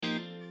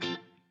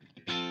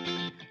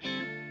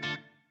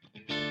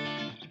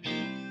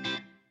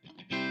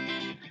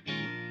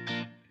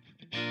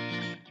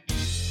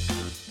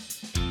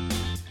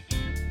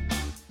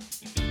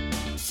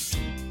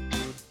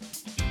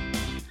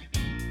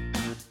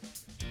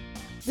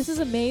This is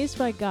Amazed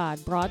by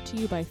God, brought to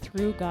you by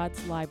Through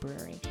God's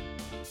Library.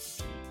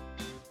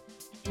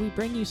 We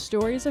bring you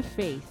stories of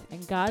faith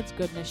and God's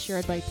goodness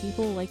shared by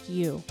people like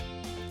you.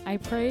 I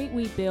pray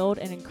we build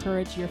and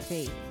encourage your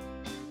faith.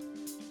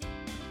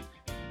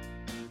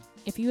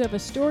 If you have a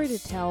story to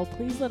tell,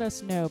 please let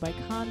us know by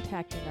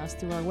contacting us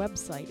through our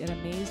website at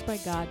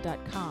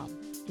amazedbygod.com.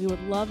 We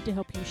would love to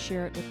help you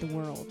share it with the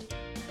world.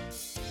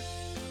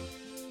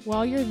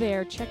 While you're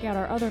there, check out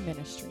our other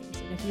ministries.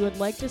 And if you would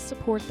like to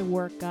support the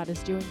work God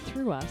is doing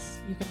through us,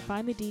 you can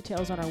find the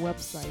details on our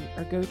website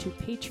or go to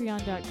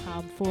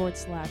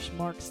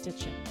patreon.com/Mark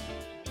Stitchin.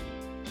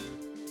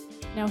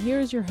 Now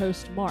here is your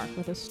host, Mark,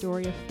 with a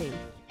story of faith.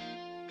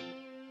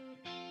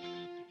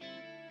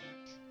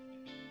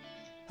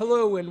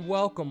 Hello and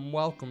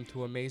welcome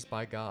to Amazed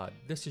by God.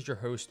 This is your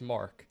host,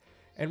 Mark.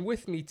 And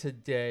with me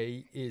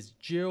today is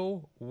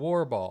Jill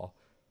Warbaugh.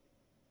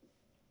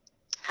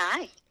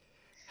 Hi.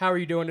 How are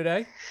you doing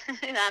today?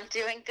 I'm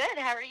doing good.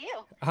 How are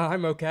you?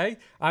 I'm okay.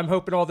 I'm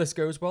hoping all this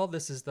goes well.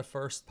 This is the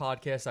first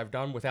podcast I've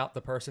done without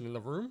the person in the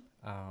room.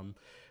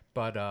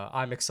 But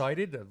I'm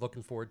excited,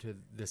 looking forward to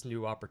this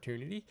new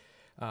opportunity.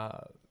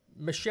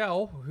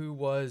 Michelle, who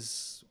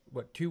was,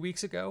 2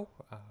 weeks ago,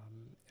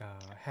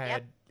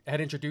 had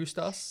introduced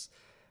us.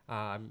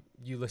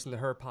 You listened to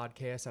her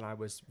podcast, and I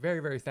was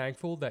very, very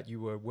thankful that you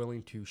were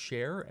willing to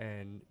share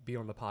and be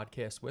on the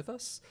podcast with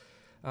us.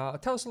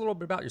 Tell us a little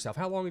bit about yourself.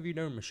 How long have you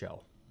known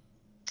Michelle?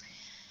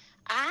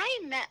 I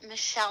met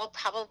Michelle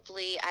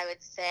probably, I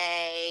would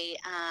say,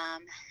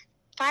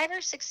 5 or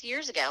 6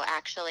 years ago,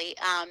 actually.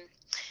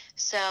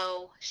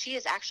 So she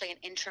is actually an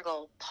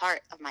integral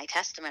part of my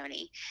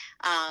testimony.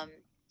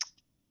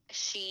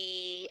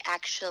 She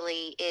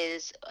actually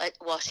is,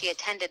 she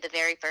attended the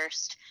very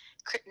first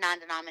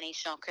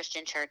non-denominational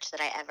Christian church that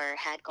I ever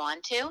had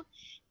gone to.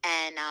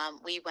 And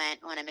we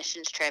went on a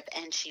missions trip,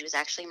 and she was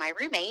actually my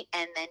roommate.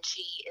 And then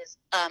she is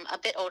a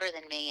bit older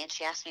than me, and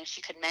she asked me if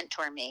she could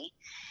mentor me.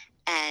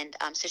 And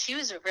so she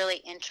was a really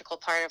integral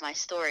part of my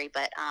story.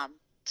 But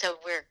so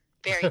we're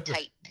very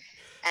tight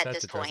at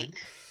this point.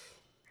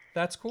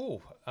 That's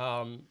cool.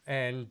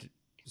 And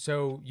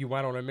so you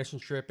went on a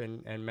missions trip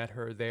and met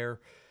her there.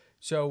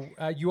 So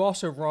you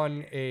also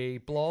run a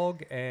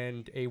blog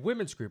and a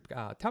women's group.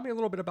 Tell me a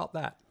little bit about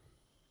that.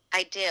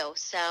 I do.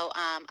 So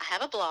I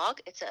have a blog.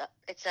 It's a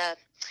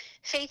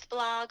faith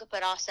blog,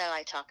 but also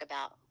I talk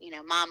about,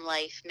 mom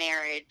life,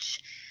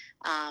 marriage,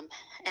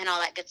 and all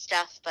that good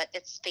stuff, but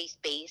it's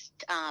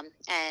faith-based.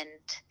 And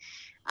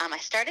I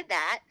started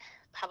that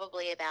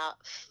probably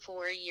about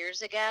 4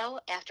 years ago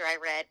after I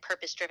read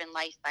Purpose-Driven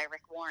Life by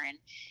Rick Warren.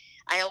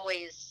 I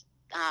always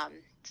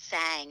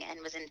sang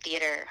and was in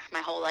theater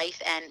my whole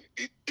life. And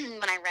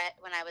when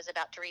I was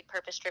about to read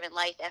Purpose-Driven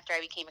Life after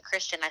I became a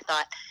Christian, I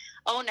thought,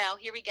 oh no,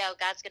 here we go.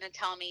 God's going to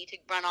tell me to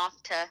run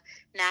off to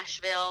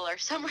Nashville or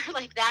somewhere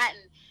like that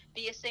and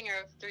be a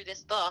singer through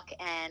this book.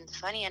 And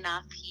funny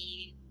enough,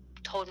 he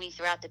told me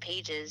throughout the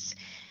pages,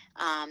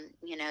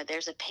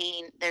 there's a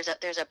pain,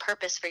 there's a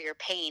purpose for your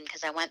pain,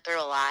 because I went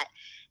through a lot.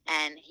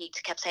 And he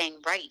kept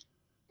saying, write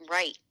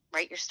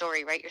your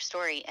story,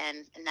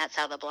 and that's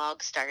how the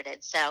blog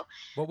started. So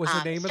what was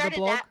the name of the blog?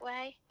 Started that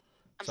way.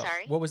 I'm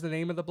sorry. What was the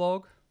name of the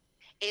blog?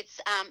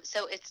 It's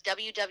it's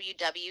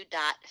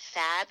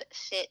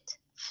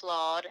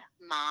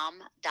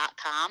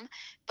www.fabfitflawedmom.com,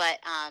 but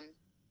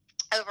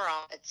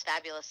overall it's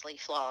Fabulously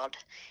Flawed.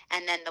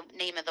 And then the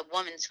name of the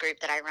women's group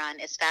that I run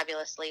is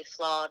Fabulously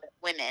Flawed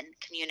Women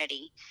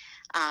Community.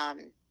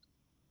 And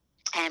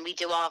we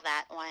do all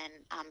that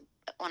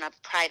on a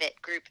private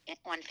group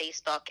on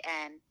Facebook,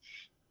 and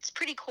it's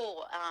pretty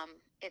cool.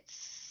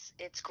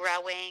 It's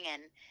growing,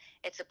 and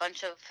it's a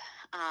bunch of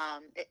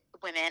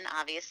women,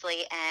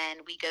 obviously,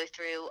 and we go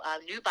through a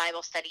new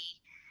Bible study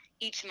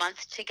each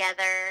month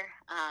together.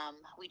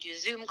 We do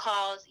Zoom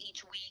calls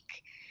each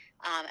week,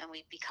 and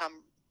we've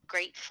become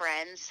great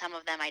friends. Some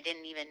of them I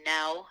didn't even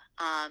know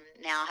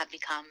now have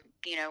become,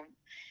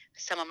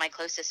 some of my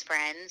closest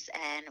friends,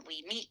 and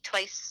we meet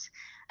twice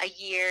a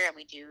year, and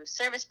we do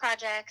service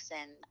projects,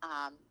 and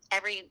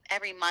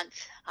every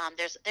month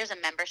there's a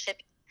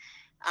membership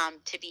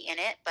to be in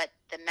it, but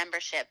the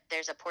membership,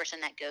 there's a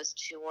portion that goes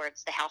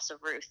towards the House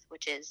of Ruth,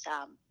 which is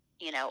a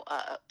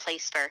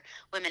place for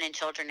women and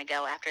children to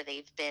go after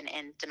they've been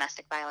in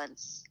domestic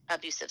violence,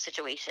 abusive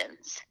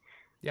situations.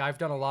 Yeah, I've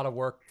done a lot of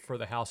work for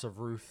the House of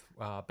Ruth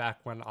back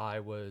when I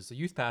was a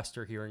youth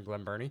pastor here in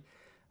Glen Burnie.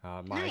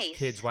 My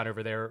kids went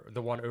over there,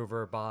 the one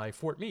over by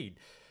Fort Meade.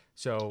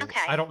 So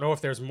I don't know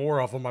if there's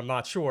more of them. I'm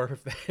not sure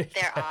if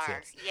there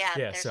are. Yeah,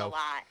 there's a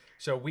lot.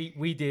 So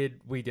we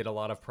did a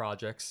lot of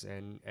projects,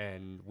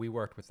 and we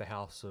worked with the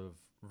House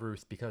of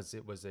Ruth because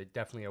it was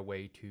definitely a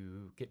way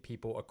to get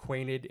people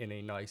acquainted in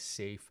a nice,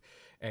 safe,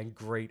 and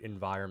great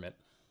environment.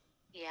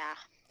 Yeah.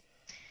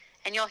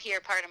 And you'll hear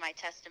part of my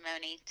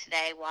testimony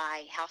today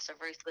why House of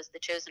Ruth was the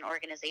chosen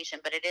organization,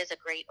 but it is a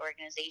great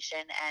organization,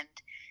 and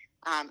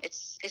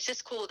it's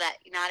just cool that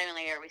not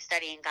only are we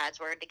studying God's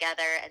Word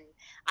together, and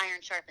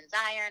iron sharpens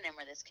iron, and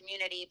we're this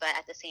community, but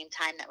at the same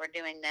time that we're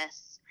doing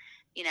this,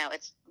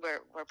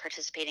 we're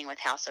participating with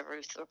House of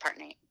Ruth. We're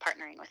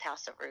partnering with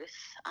House of Ruth,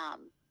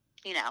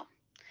 you know,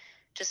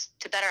 just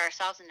to better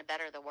ourselves and to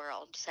better the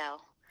world.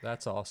 So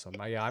That's awesome.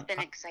 it's been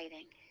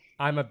exciting.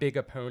 I'm a big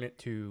opponent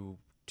to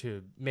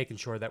making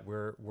sure that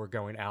we're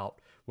going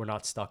out. We're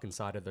not stuck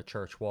inside of the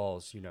church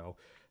walls. You know,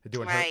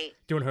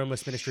 doing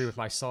homeless ministry with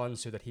my son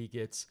so that he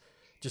gets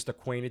just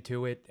acquainted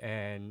to it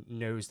and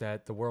knows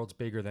that the world's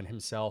bigger than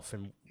himself,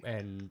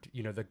 and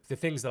you know, the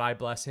things that I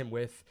bless him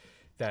with,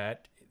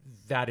 that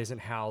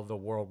isn't how the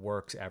world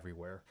works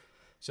everywhere.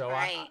 So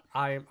Right.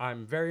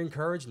 I'm very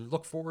encouraged and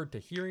look forward to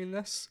hearing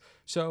this.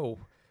 So,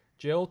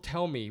 Jill,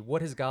 tell me,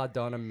 what has God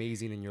done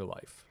amazing in your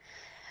life?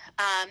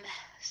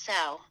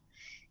 So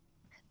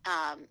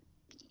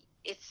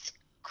it's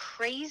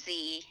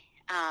crazy.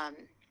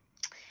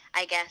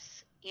 I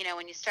guess, you know,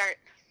 when you start,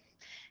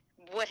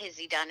 what has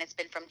he done? It's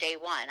been from day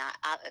one.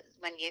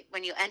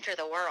 When you enter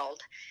the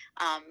world,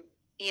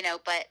 you know,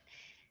 but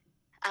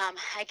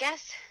I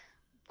guess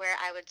where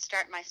I would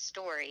start my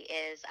story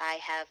is I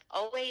have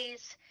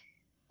always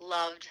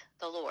loved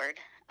the Lord.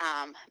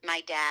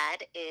 My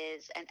dad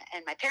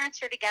and my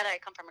parents are together. I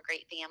come from a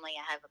great family.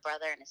 I have a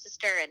brother and a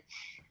sister,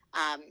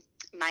 and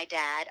my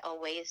dad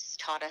always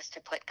taught us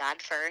to put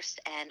God first,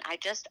 and I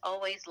just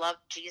always loved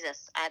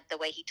Jesus, the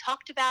way he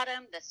talked about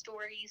him, the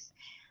stories,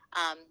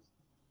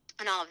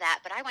 and all of that.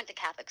 But I went to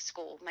Catholic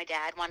school. My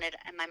dad wanted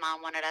and my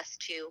mom wanted us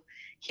to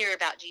hear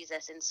about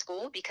Jesus in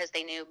school because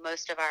they knew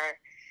most of our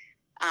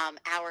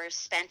hours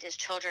spent as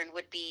children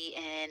would be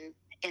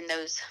in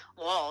those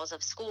walls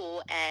of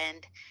school,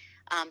 and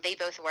they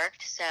both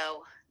worked,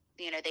 so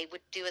you know they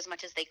would do as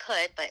much as they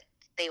could, but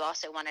they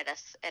also wanted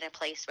us at a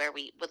place where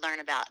we would learn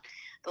about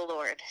the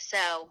Lord.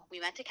 So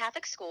we went to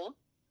Catholic school,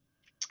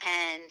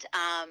 and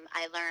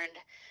I learned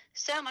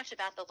so much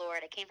about the Lord.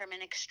 I came from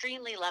an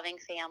extremely loving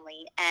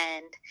family,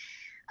 and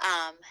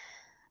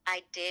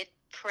I did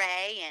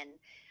pray and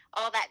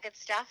all that good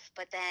stuff.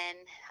 But then,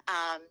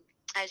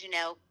 as you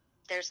know,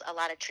 there's a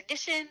lot of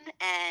tradition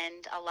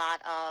and a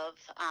lot of,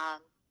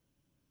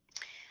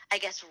 I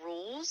guess,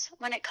 rules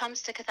when it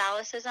comes to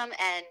Catholicism,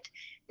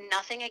 and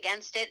nothing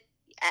against it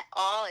at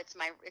all. It's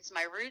my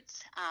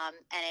roots,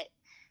 and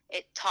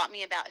it taught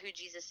me about who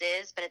Jesus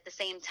is. But at the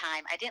same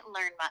time, I didn't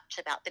learn much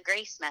about the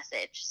grace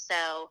message.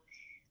 So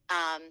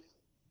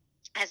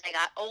as I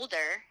got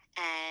older,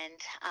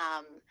 and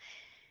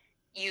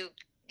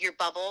your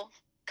bubble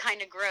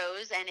kind of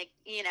grows, and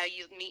you know,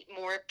 you meet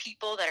more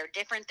people that are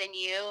different than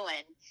you,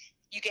 and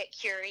you get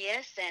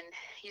curious, and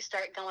you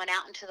start going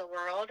out into the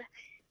world.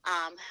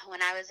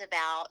 When I was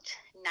about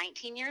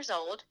 19 years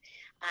old,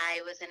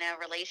 I was in a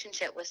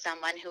relationship with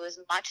someone who was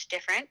much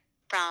different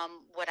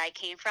from what I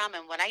came from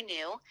and what I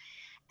knew,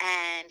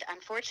 and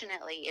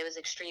unfortunately, it was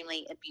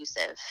extremely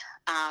abusive.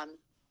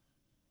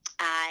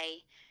 I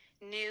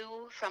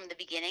knew from the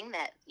beginning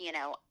that, you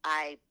know,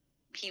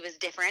 he was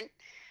different,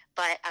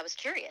 but I was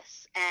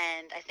curious,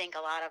 and I think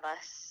a lot of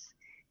us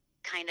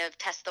kind of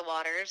test the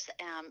waters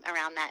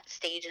around that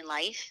stage in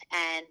life.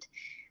 And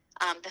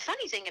the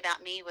funny thing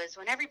about me was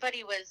when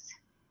everybody was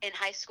in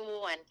high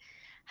school and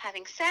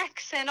having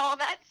sex and all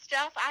that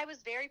stuff, I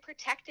was very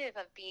protective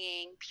of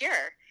being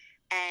pure.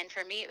 And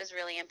for me, it was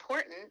really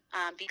important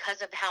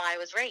because of how I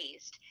was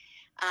raised.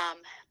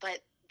 But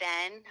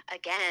then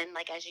again,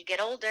 like as you get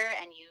older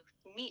and you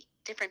meet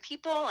different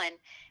people and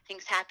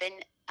things happen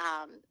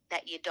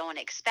that you don't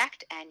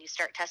expect, and you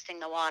start testing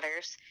the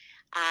waters,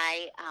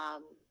 I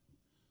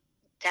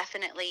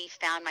definitely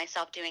found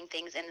myself doing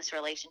things in this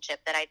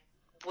relationship that I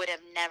would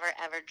have never,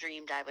 ever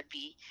dreamed I would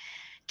be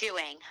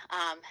doing.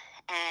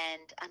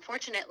 And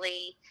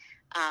unfortunately,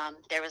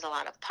 there was a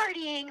lot of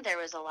partying, there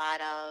was a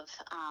lot of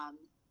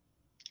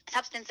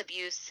substance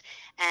abuse,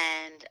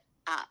 and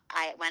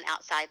I went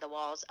outside the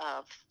walls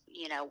of,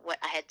 you know, what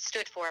I had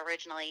stood for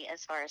originally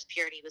as far as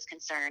purity was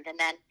concerned. And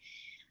then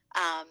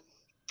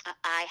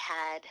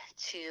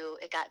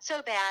it got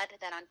so bad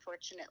that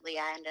unfortunately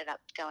I ended up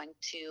going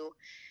to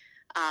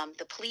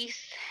the police,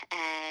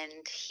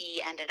 and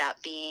he ended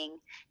up being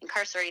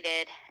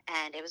incarcerated,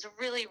 and it was a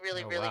really,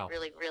 really, really, wow.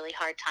 really, really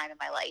hard time in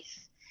my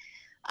life.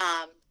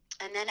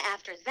 And then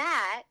after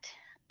that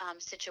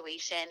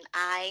situation,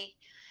 I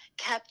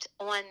kept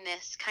on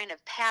this kind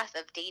of path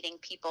of dating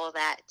people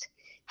that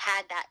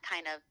had that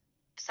kind of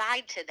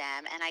side to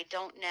them. And I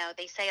don't know,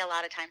 they say a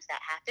lot of times that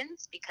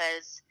happens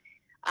because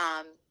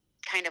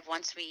kind of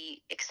once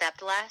we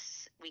accept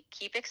less, we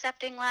keep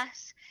accepting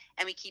less,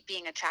 and we keep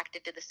being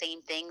attracted to the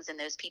same things and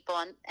those people.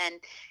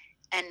 And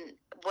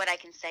what I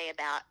can say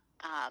about,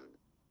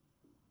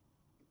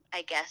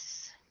 I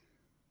guess,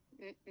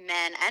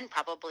 men and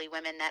probably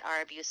women that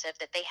are abusive,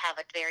 that they have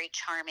a very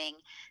charming,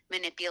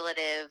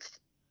 manipulative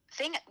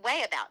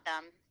way about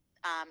them,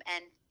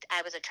 and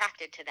I was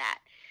attracted to that.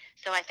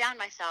 So I found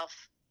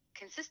myself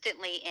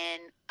consistently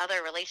in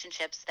other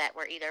relationships that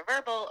were either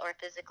verbal or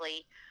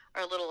physically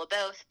or a little of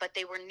both, but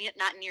they were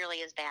not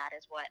nearly as bad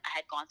as what I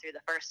had gone through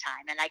the first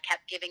time. And I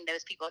kept giving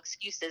those people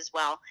excuses.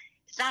 Well,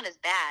 it's not as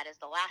bad as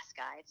the last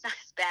guy. It's not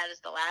as bad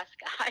as the last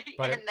guy.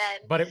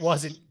 But it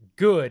wasn't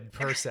good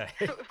per se.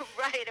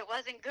 Right, it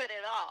wasn't good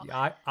at all.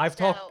 Yeah,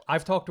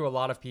 I've talked to a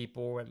lot of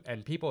people,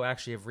 and people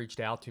actually have reached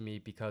out to me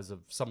because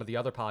of some of the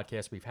other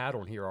podcasts we've had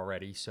on here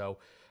already. So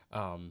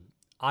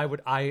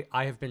I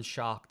have been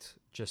shocked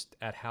just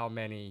at how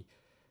many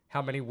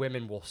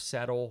women will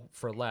settle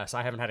for less.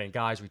 I haven't had any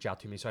guys reach out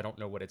to me, so I don't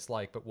know what it's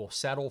like, but will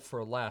settle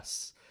for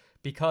less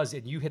because,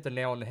 and you hit the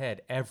nail on the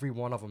head, every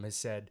one of them has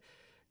said,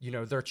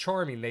 they're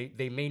charming.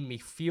 They made me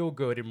feel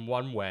good in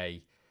one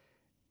way.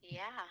 Yeah.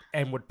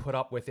 And would put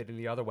up with it in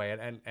the other way.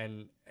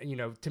 And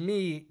to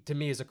me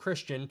as a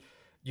Christian,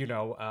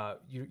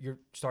 you're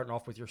starting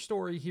off with your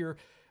story here.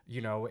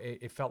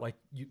 It felt like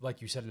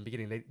you said in the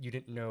beginning, that you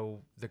didn't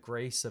know the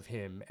grace of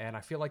him. And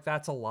I feel like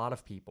that's a lot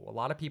of people. A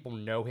lot of people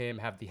know him,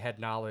 have the head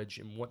knowledge,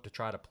 and want to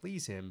try to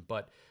please him,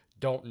 but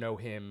don't know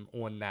him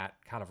on that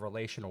kind of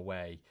relational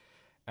way.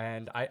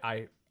 And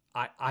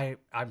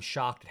I'm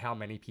shocked at how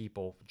many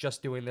people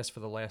just doing this for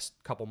the last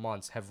couple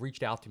months have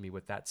reached out to me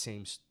with that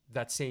same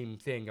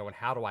thing, going,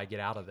 how do I get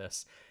out of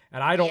this?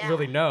 And I don't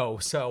really know.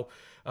 So,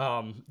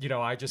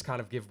 I just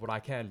kind of give what I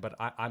can, but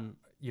I'm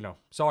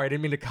sorry, I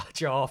didn't mean to cut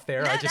you off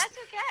there. No, that's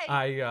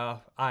okay.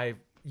 I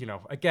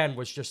again,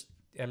 was just,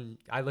 and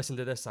I listened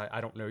to this. I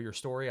don't know your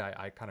story.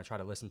 I kind of try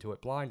to listen to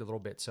it blind a little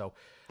bit. So,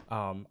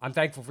 I'm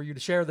thankful for you to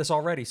share this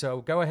already.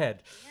 So go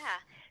ahead. Yeah.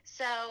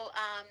 So,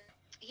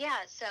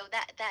 so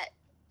that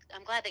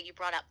I'm glad that you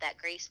brought up that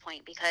grace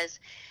point, because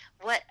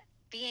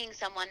being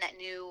someone that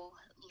knew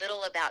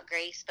little about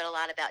grace but a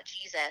lot about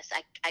Jesus,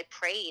 I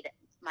prayed,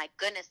 my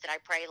goodness, did I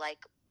pray,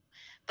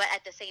 but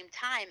at the same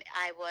time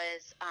I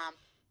was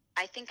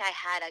I think I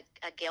had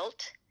a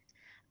guilt,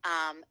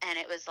 and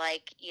it was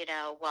like,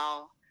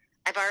 well,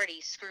 I've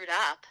already screwed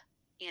up,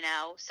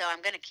 so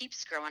I'm going to keep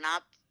screwing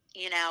up,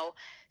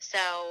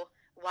 so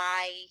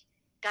why,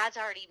 God's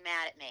already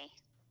mad at me.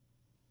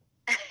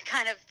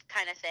 kind of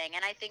thing.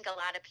 And I think a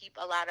lot of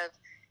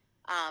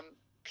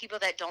people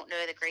that don't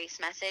know the grace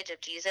message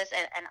of Jesus,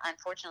 and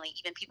unfortunately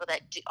even people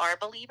that are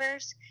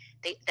believers,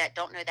 that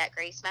don't know that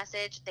grace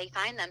message, they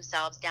find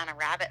themselves down a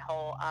rabbit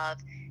hole of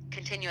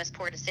continuous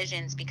poor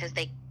decisions, because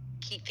they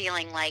keep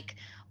feeling like,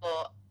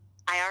 well,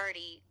 I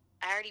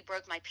already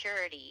broke my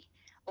purity,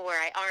 or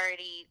I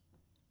already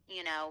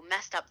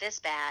messed up this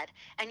bad,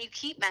 and you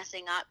keep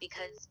messing up,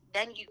 because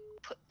then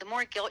the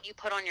more guilt you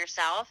put on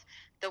yourself,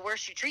 the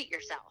worse you treat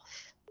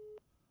yourself.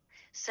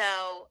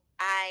 So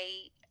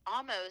I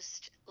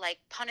almost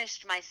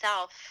punished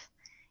myself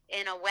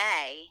in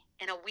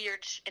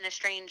a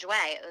strange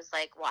way. It was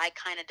like, well, I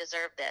kind of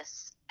deserve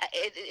this.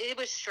 It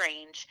was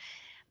strange,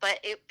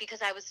 but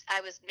because I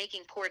was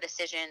making poor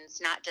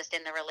decisions, not just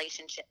in the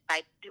relationship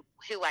by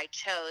who I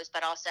chose,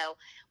 but also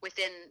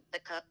within the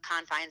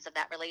confines of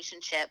that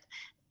relationship.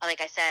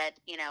 Like I said,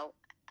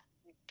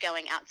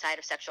 going outside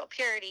of sexual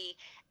purity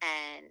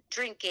and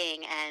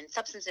drinking and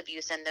substance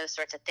abuse and those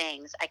sorts of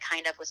things, I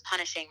kind of was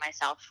punishing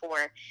myself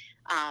for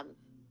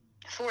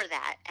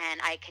that, and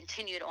I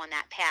continued on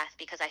that path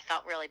because I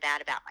felt really bad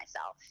about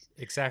myself.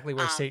 Exactly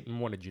where Satan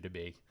wanted you to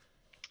be.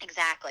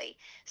 Exactly.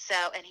 So,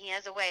 and he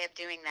has a way of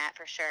doing that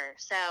for sure.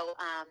 So,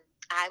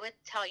 I would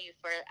tell you,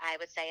 I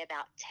would say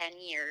about 10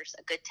 years,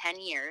 a good 10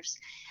 years,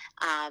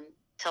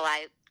 till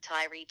I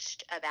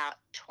reached about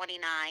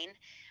 29.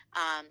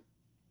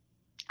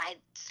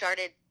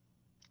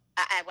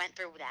 I went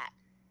through that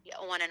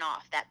on and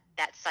off, that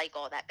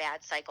cycle, that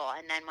bad cycle.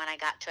 And then when I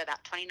got to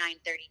about 29,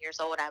 30 years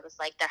old, I was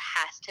like, there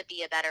has to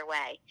be a better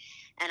way.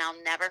 And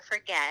I'll never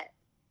forget,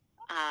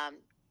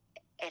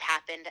 it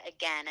happened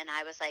again. And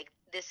I was like,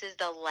 this is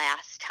the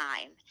last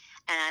time.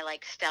 And I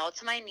fell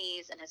to my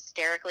knees and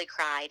hysterically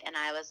cried. And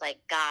I was like,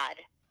 God,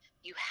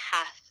 you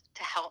have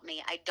to help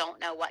me. I don't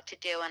know what to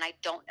do. And I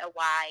don't know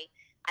why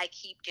I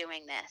keep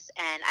doing this.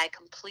 And I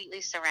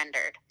completely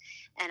surrendered.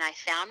 And I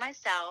found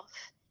myself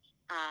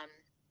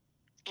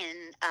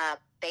in a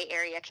Bay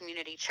Area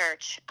community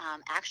church,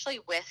 actually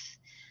with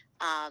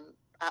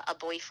a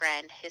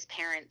boyfriend. His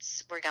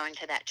parents were going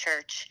to that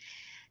church.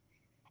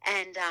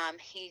 And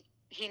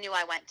he knew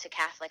I went to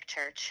Catholic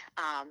church,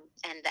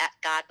 and that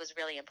God was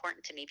really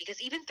important to me,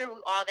 because even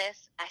through all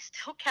this, I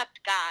still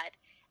kept God.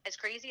 As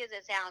crazy as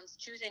it sounds,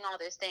 choosing all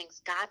those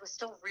things, God was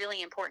still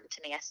really important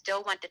to me. I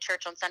still went to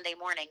church on Sunday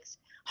mornings,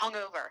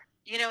 hungover.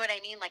 You know what I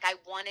mean? I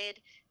wanted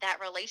that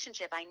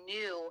relationship. I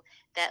knew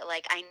that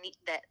I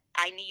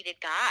needed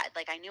God.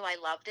 I knew I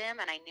loved him,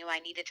 and I knew I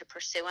needed to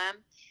pursue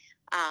him.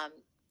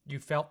 You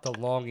felt the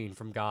longing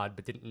from God,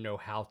 but didn't know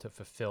how to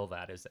fulfill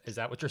that. Is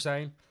that what you're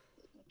saying?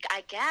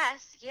 I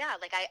guess, yeah.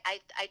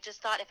 I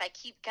just thought, if I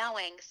keep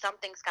going,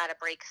 something's got to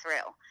break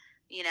through,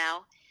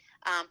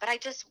 But I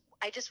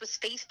just was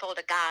faithful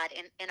to God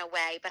in a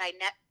way, but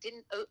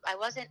I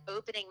wasn't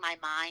opening my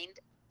mind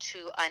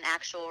to an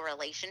actual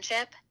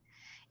relationship.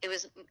 It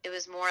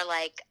was more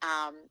like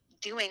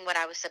doing what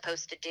I was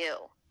supposed to do.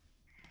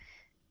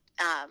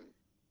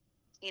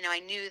 I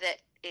knew that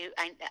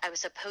I was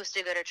supposed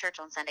to go to church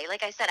on Sunday.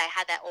 Like I said, I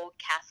had that old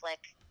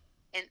Catholic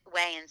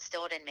way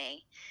instilled in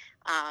me.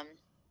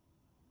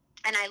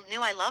 And I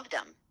knew I loved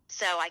him,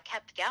 so I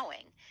kept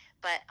going.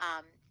 But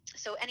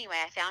So anyway,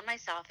 I found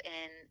myself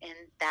in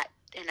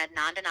a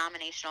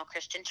non-denominational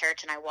Christian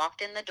church, and I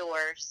walked in the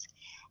doors,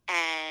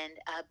 and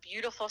a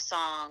beautiful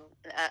song.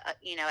 At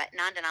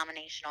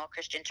non-denominational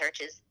Christian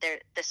churches,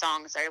 the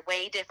songs are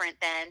way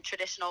different than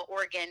traditional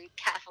organ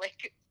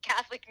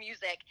Catholic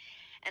music.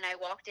 And I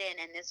walked in,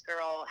 and this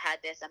girl had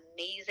this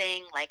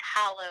amazing, like,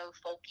 hollow,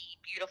 folky,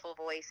 beautiful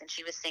voice, and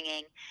she was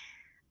singing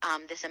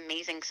this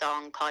amazing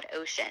song called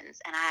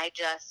Oceans, and I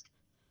just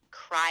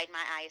cried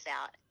my eyes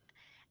out.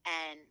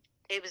 And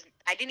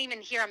I didn't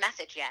even hear a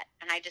message yet,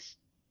 and I just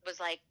was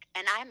like,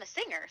 and I'm a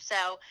singer,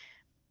 so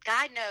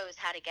God knows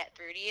how to get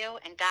through to you,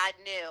 and God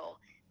knew,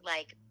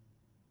 like,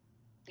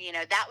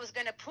 that was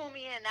going to pull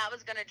me in, that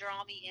was going to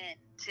draw me in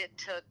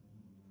to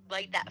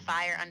light that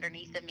fire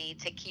underneath of me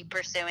to keep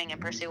pursuing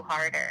and pursue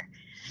harder.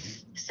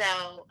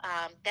 So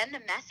then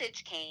the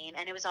message came,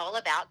 and it was all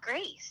about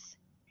grace.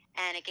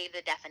 And it gave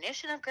the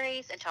definition of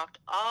grace and talked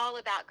all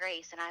about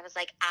grace. And I was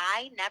like,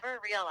 I never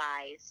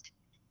realized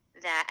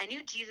that. I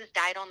knew Jesus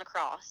died on the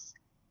cross,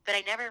 but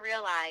I never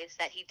realized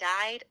that he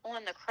died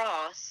on the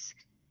cross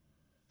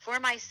for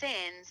my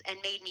sins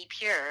and made me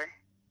pure.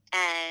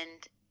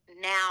 And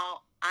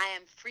now I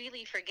am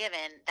freely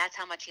forgiven. That's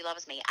how much he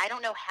loves me. I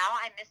don't know how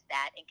I missed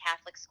that in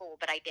Catholic school,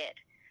 but I did.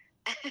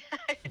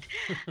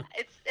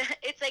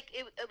 It's like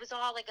it was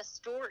all like a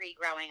story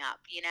growing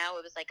up,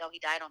 it was like, oh, he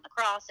died on the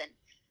cross and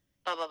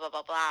blah blah blah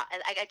blah blah.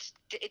 And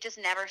it just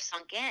never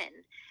sunk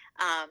in,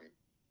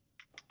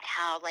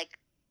 how, like,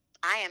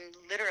 I am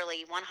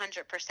literally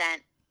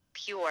 100%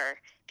 pure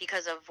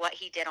because of what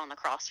he did on the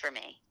cross for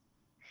me.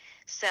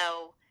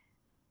 So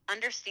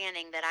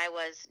understanding that I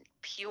was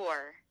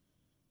pure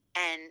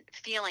and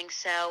feeling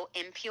so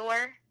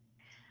impure,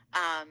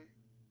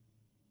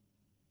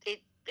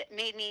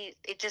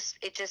 it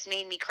just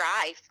made me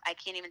cry. I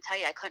can't even tell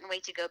you. I couldn't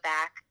wait to go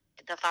back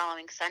the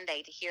following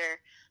Sunday to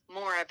hear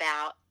more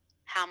about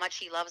how much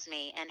he loves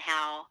me and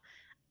how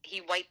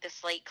he wiped the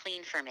slate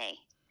clean for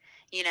me,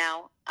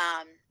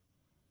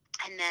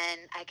 and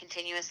then I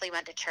continuously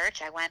went to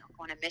church. I went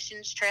on a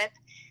missions trip.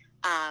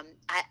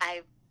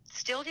 I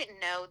still didn't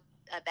know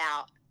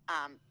about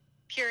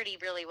purity.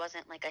 Really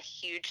wasn't like a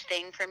huge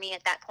thing for me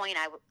at that point.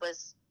 I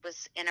was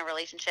in a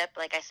relationship,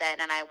 like I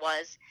said, and I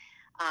was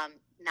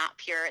not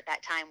pure at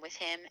that time with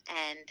him.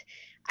 And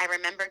I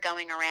remember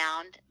going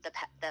around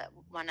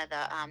one of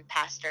the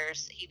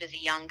pastors. He was a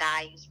young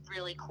guy. He was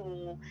really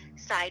cool,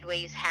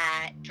 sideways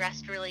hat,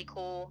 dressed really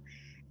cool,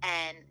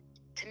 and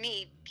to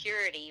me,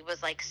 purity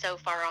was like so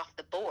far off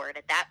the board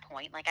at that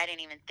point. Like, I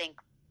didn't even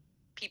think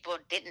people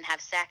didn't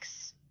have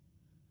sex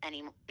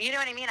anymore. You know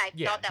what I mean? I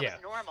thought that was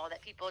normal,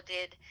 that people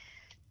did.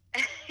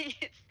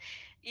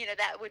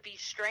 That would be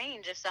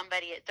strange if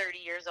somebody at 30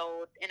 years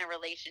old in a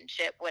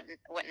relationship wouldn't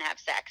have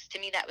sex. To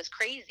me, that was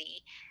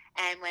crazy.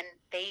 And when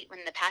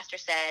the pastor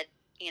said,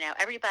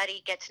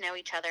 everybody get to know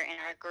each other in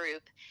our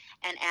group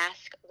and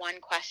ask one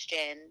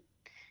question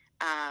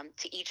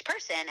to each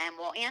person, and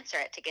we'll answer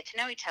it to get to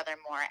know each other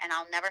more. And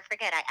I'll never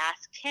forget, I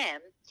asked him,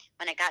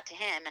 when it got to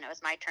him and it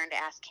was my turn to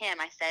ask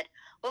him, I said,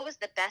 what was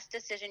the best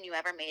decision you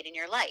ever made in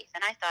your life?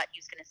 And I thought he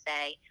was going to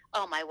say,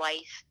 oh, my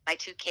wife, my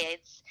 2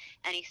 kids.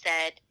 And he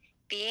said,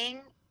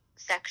 being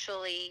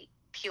sexually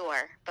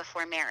pure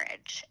before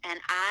marriage. And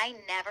I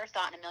never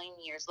thought in a million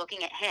years,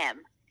 looking at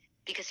him,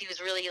 because he was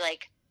really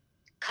like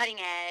cutting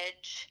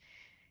edge,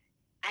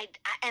 I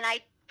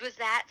was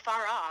that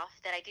far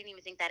off that I didn't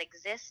even think that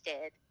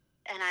existed.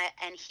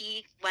 And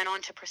he went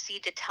on to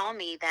proceed to tell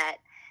me that,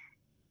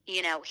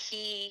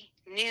 he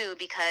knew,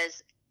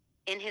 because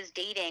in his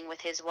dating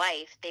with his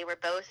wife, they were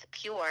both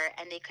pure,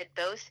 and they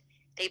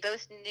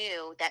both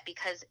knew that,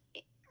 because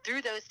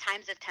through those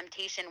times of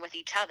temptation with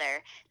each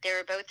other, they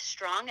were both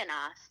strong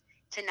enough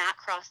to not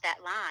cross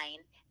that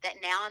line, that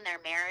now in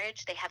their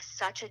marriage, they have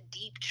such a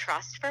deep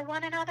trust for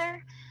one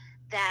another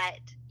that,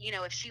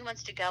 if she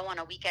wants to go on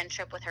a weekend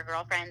trip with her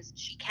girlfriends,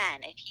 she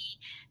can. If he,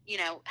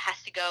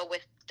 has to go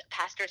with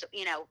pastors,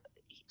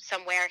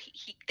 somewhere,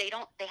 they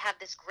have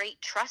this great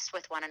trust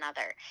with one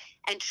another.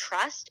 And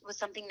trust was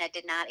something that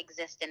did not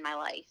exist in my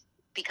life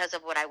because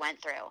of what I went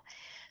through.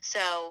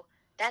 So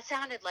that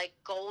sounded like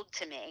gold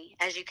to me,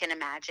 as you can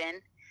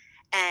imagine.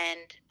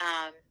 And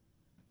I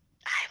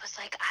was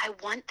like, I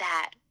want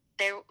that.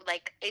 That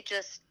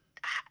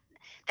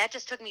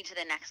just took me to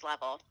the next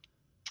level.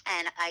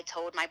 And I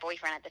told my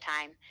boyfriend at the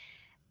time,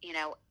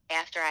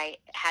 after I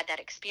had that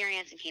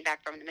experience and came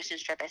back from the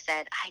missions trip, I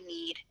said,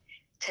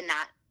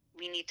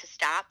 we need to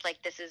stop.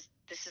 Like, this is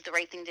the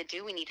right thing to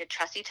do. We need to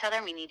trust each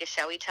other. We need to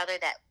show each other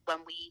that when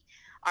we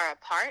are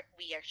apart,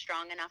 we are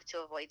strong enough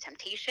to avoid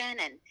temptation.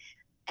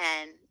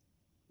 And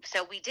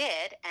so we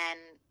did, and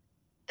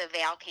the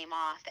veil came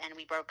off and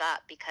we broke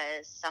up,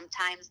 because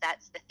sometimes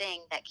that's the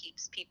thing that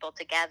keeps people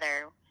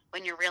together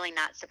when you're really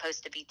not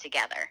supposed to be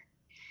together.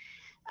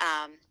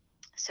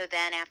 So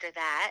then after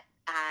that,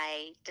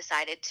 I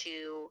decided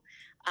to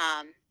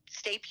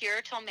stay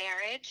pure till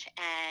marriage,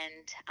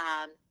 and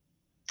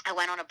I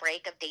went on a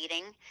break of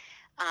dating.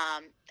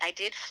 I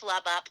did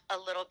flub up a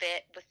little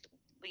bit with,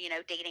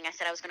 dating. I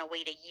said I was going to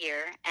wait a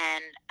year,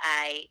 and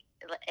I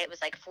it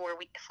was like 4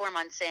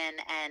 months in,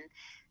 and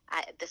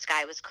this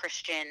guy was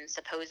Christian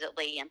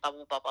supposedly, and blah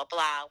blah blah blah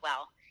blah.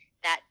 Well,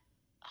 that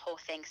whole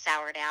thing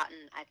soured out,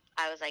 and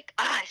I was like,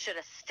 oh, I should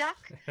have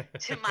stuck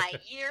to my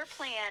year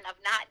plan of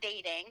not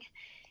dating.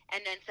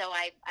 And then so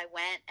I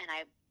went and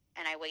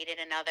I waited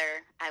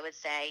another, I would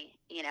say,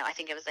 I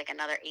think it was like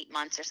another 8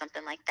 months or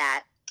something like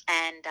that.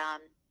 And I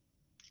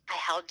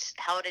held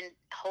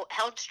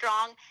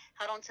strong,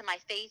 held on to my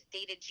faith,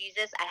 dated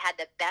Jesus. I had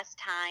the best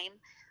time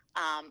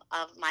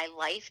of my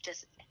life,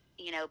 just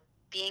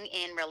being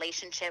in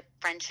relationship,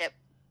 friendship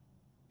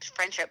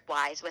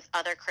wise with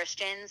other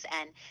Christians,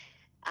 and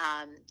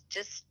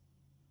just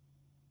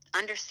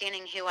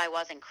understanding who I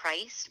was in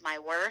Christ, my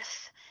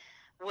worth,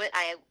 what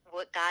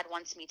God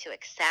wants me to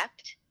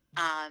accept.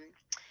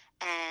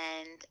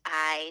 And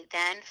I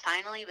then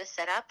finally was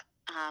set up,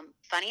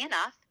 funny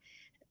enough,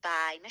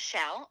 by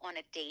Michelle on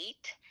a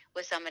date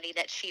with somebody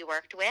that she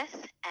worked with.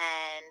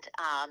 And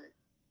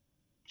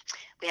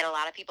we had a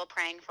lot of people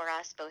praying for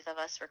us. Both of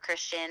us were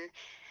Christian.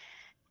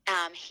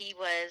 He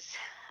was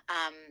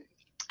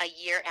a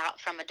year out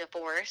from a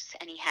divorce,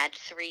 and he had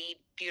 3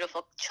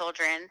 beautiful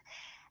children.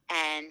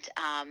 And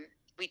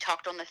we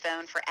talked on the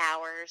phone for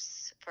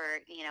hours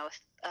for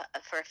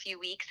a few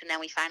weeks, and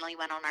then we finally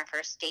went on our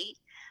first date.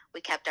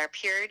 We kept our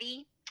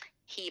purity.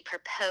 He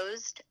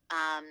proposed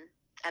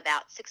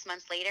about 6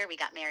 months later. We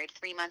got married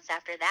 3 months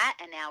after that,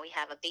 and now we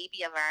have a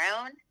baby of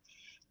our own.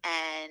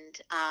 And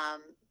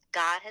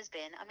God has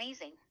been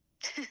amazing.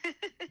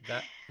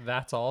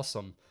 That's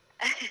awesome.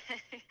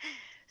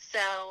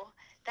 So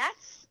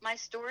that's my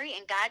story,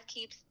 and God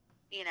keeps,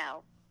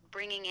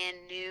 bringing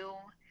in new,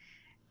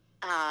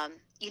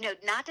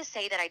 not to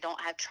say that I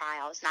don't have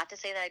trials, not to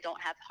say that I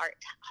don't have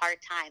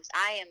hard times.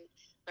 I am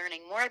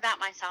learning more about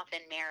myself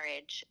in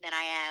marriage than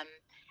I am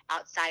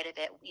outside of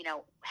it,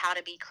 how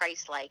to be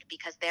Christ-like,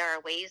 because there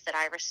are ways that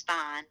I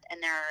respond,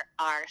 and there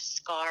are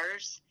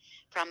scars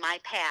from my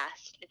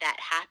past that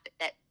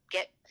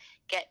get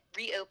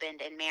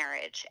reopened in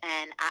marriage.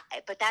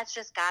 But that's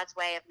just God's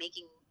way of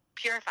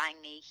purifying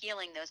me,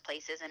 healing those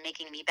places, and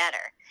making me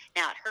better.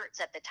 Now, it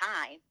hurts at the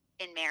time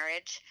in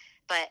marriage,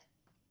 but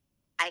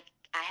I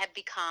have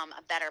become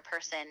a better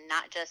person,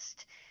 not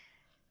just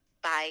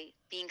by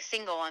being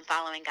single and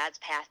following God's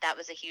path. That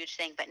was a huge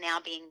thing. But now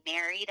being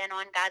married and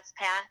on God's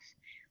path,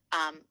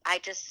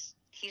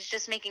 he's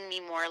just making me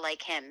more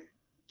like him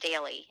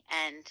daily.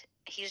 And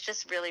he's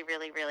just really,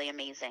 really, really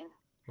amazing.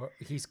 Well,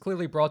 he's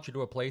clearly brought you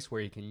to a place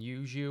where he can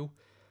use you.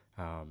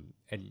 And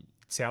it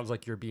sounds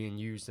like you're being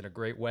used in a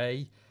great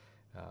way.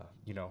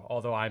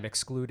 Although I'm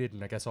excluded,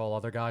 and I guess all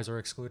other guys are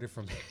excluded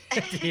from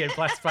being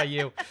blessed by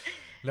you.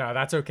 No,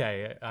 that's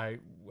okay. I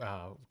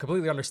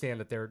completely understand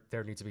that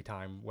there needs to be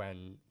time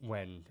when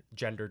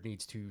gender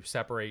needs to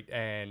separate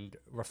and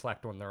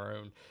reflect on their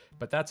own.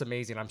 But that's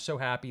amazing. I'm so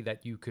happy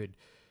that you could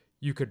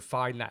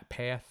find that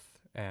path,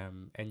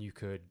 and you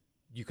could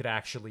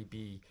actually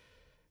be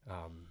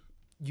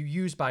you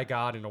used by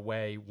God in a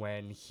way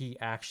when He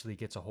actually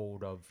gets a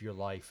hold of your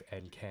life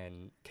and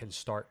can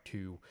start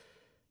to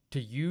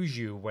use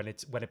you when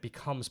it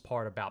becomes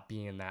part about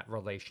being in that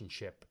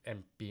relationship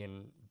and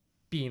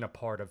being a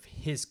part of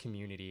His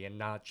community, and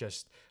not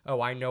just, oh,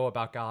 I know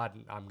about God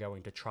and I'm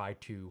going to try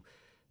to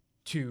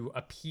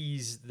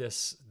appease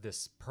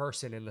this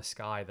person in the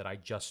sky that I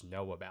just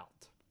know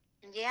about.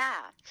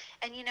 Yeah.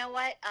 And you know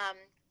what?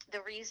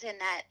 The reason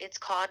that it's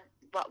called,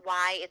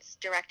 why it's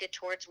directed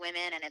towards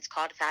women and it's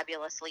called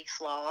Fabulously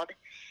Flawed,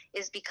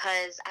 is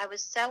because I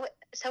was so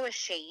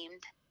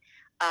ashamed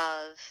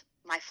of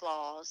my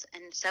flaws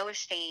and so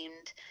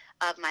ashamed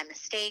of my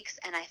mistakes,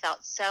 and I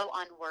felt so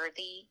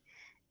unworthy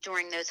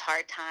during those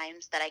hard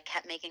times that I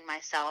kept making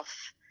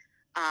myself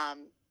I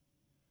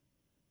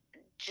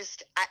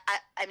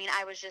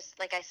was just,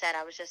 like I said,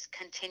 I was just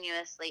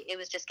continuously, it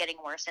was just getting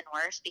worse and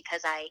worse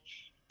because I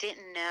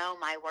didn't know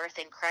my worth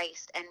in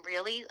Christ. And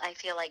really, I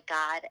feel like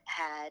God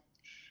had,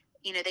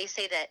 they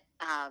say that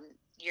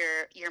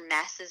your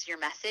mess is your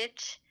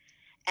message,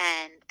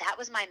 and that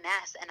was my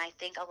mess. And I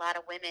think a lot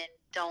of women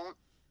don't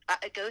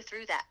go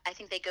through that. I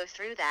think they go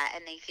through that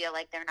and they feel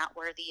like they're not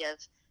worthy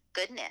of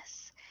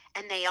goodness.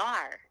 And they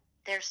are.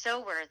 They're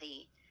so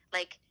worthy.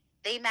 Like,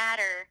 they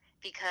matter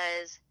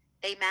because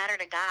they matter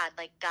to God.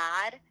 Like,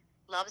 God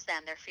loves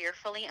them. They're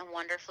fearfully and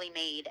wonderfully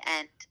made.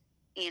 And,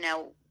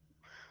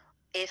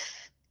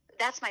 if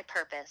that's my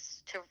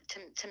purpose,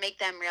 to make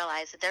them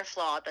realize that they're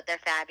flawed, but they're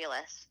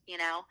fabulous,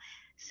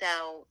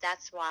 So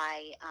that's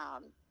why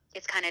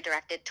it's kind of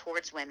directed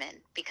towards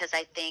women, because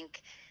I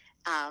think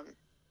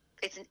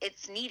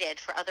it's needed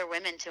for other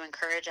women to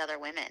encourage other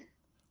women.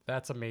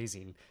 That's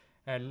amazing.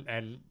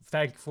 And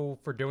thankful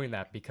for doing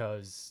that,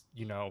 because,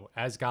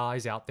 as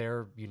guys out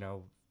there,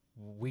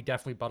 we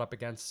definitely butt up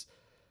against,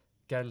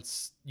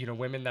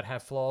 women that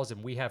have flaws,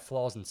 and we have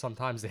flaws, and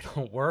sometimes they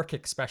don't work,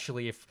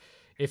 especially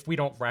if we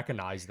don't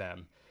recognize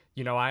them.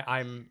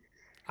 I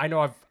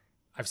know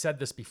I've said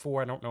this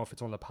before. I don't know if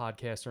it's on the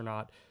podcast or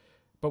not,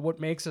 but what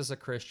makes us a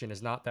Christian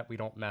is not that we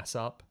don't mess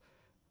up,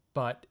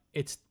 but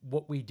it's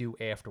what we do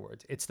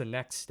afterwards. It's the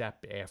next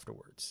step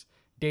afterwards.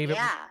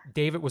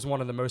 David was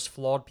one of the most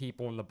flawed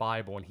people in the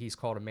Bible, and he's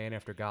called a man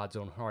after God's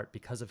own heart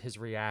because of his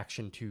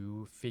reaction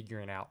to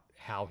figuring out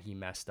how he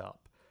messed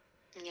up.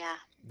 Yeah.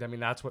 I mean,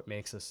 that's what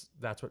makes us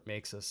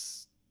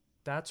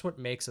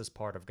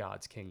part of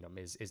God's kingdom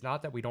is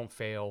not that we don't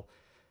fail,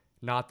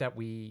 not that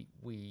we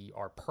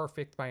are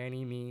perfect by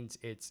any means.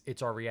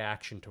 It's our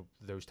reaction to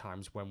those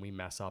times when we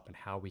mess up and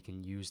how we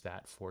can use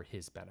that for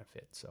his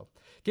benefit. So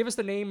give us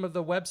the name of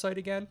the website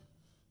again.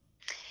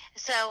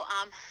 So,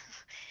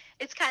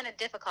 it's kind of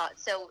difficult.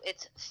 So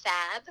it's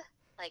Fab,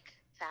 like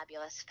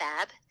fabulous,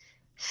 Fab,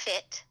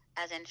 Fit,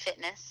 as in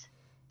fitness,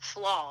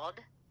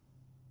 Flawed,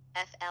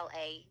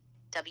 FLAWED,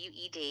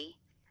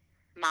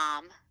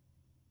 mom.com.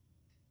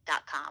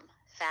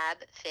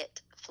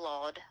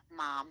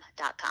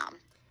 FabFitFlawedMom.com.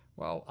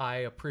 Well, I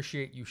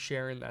appreciate you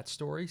sharing that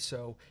story.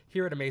 So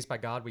here at Amazed by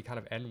God, we kind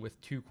of end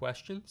with 2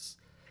 questions.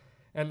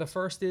 And the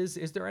first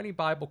is there any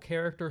Bible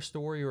character,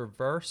 story, or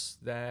verse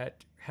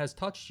that has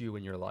touched you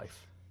in your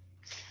life?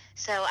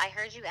 So I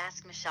heard you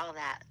ask Michelle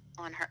that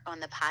on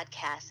the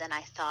podcast, and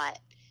I thought,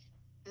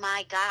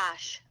 my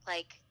gosh,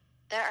 like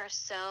there are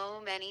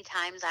so many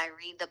times I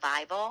read the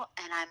Bible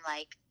and I'm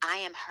like, I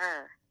am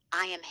her,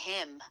 I am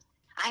him,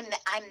 I'm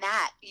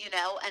that,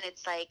 and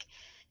it's like,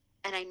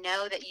 and I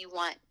know that you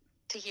want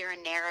to hear a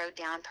narrowed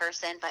down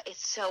person, but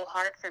it's so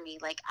hard for me.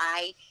 Like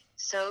I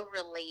so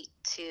relate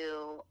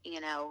to,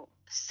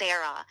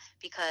 Sarah,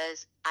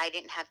 because I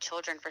didn't have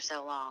children for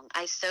so long.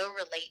 I so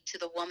relate to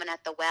the woman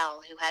at the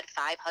well who had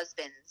 5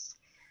 husbands,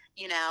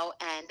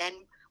 and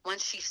then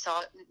once she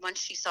saw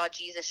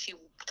Jesus, she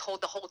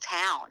told the whole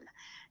town,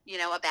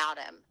 about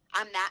him.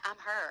 I'm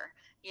her,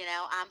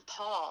 I'm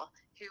Paul,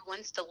 who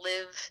wants to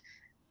live,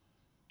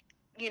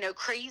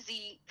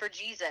 crazy for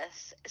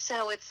Jesus.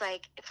 So it's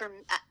like,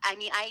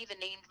 I even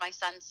named my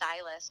son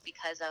Silas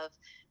because of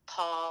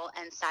Paul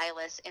and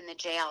Silas in the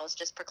jails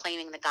just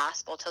proclaiming the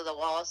gospel till the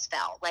walls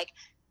fell. Like,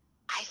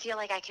 I feel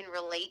like I can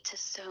relate to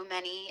so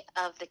many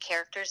of the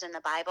characters in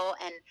the Bible,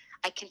 and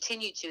I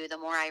continue to. The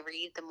more I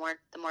read, the more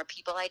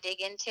people I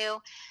dig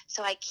into.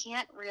 So I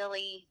can't narrow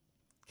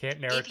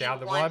it down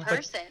to one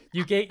person.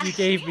 You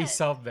gave me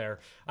some there.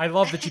 I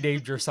love that you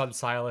named your son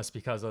Silas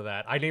because of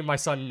that. I named my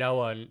son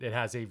Noah, and it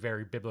has a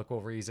very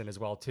biblical reason as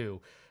well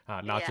too.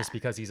 Not just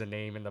because he's a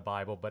name in the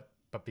Bible, but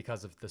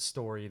because of the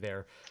story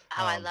there.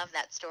 Oh, I love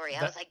that story.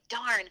 I was like,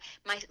 darn,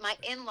 my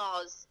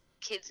in-laws'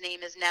 kid's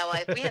name is Noah.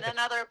 If we had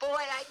another boy,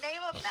 I'd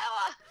name him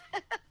Noah.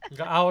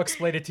 I'll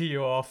explain it to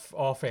you off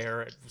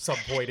air at some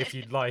point if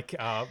you'd like,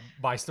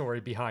 my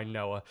story behind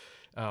Noah.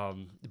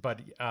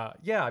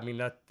 Yeah, I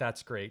mean,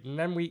 that's great. And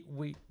then we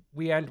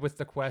end with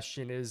the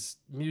question, is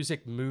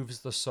music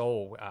moves the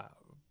soul?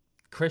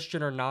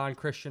 Christian or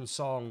non-Christian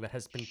song that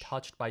has been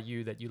touched by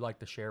you that you'd like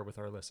to share with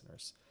our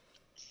listeners?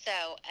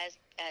 So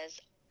as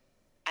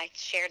I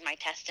shared my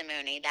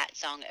testimony, that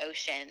song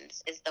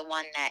Oceans is the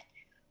one that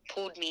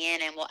pulled me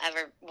in and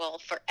will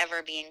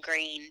forever be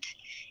ingrained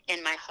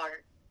in my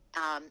heart.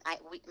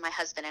 My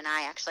husband and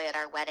I actually at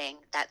our wedding,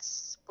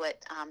 that's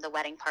what the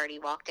wedding party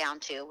walked down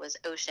to, was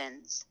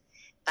Oceans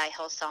by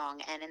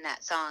Hillsong. And in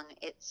that song,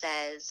 it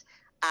says,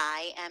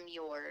 I am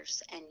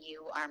yours and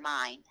you are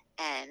mine.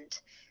 And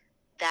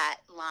that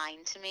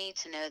line to me,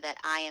 to know that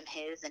I am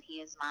his and he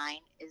is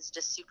mine, is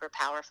just super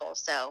powerful.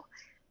 So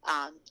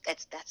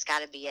that's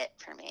got to be it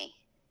for me.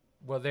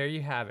 Well, there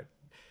you have it.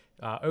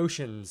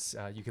 Oceans,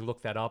 you can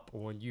look that up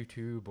on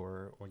YouTube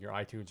or on your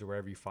iTunes or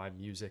wherever you find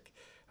music.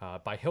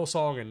 By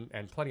Hillsong,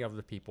 and plenty of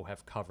other people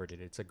have covered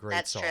it. It's a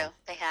great song. That's true.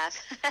 They have.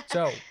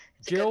 So,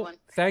 Jill,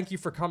 thank you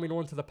for coming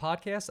on to the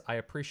podcast. I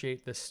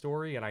appreciate this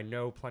story, and I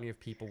know plenty of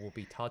people will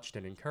be touched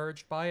and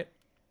encouraged by it.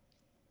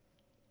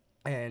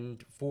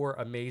 And for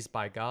Amazed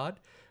by God,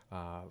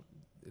 I'm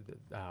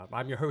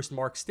your host,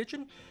 Mark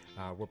Stitchin.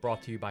 We're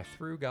brought to you by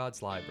Through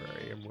God's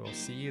Library, and we'll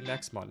see you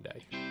next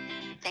Monday.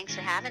 Thanks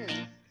for having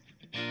me.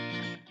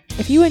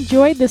 If you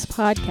enjoyed this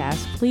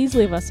podcast, please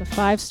leave us a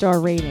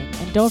 5-star rating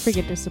and don't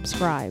forget to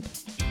subscribe.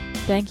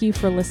 Thank you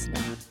for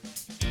listening.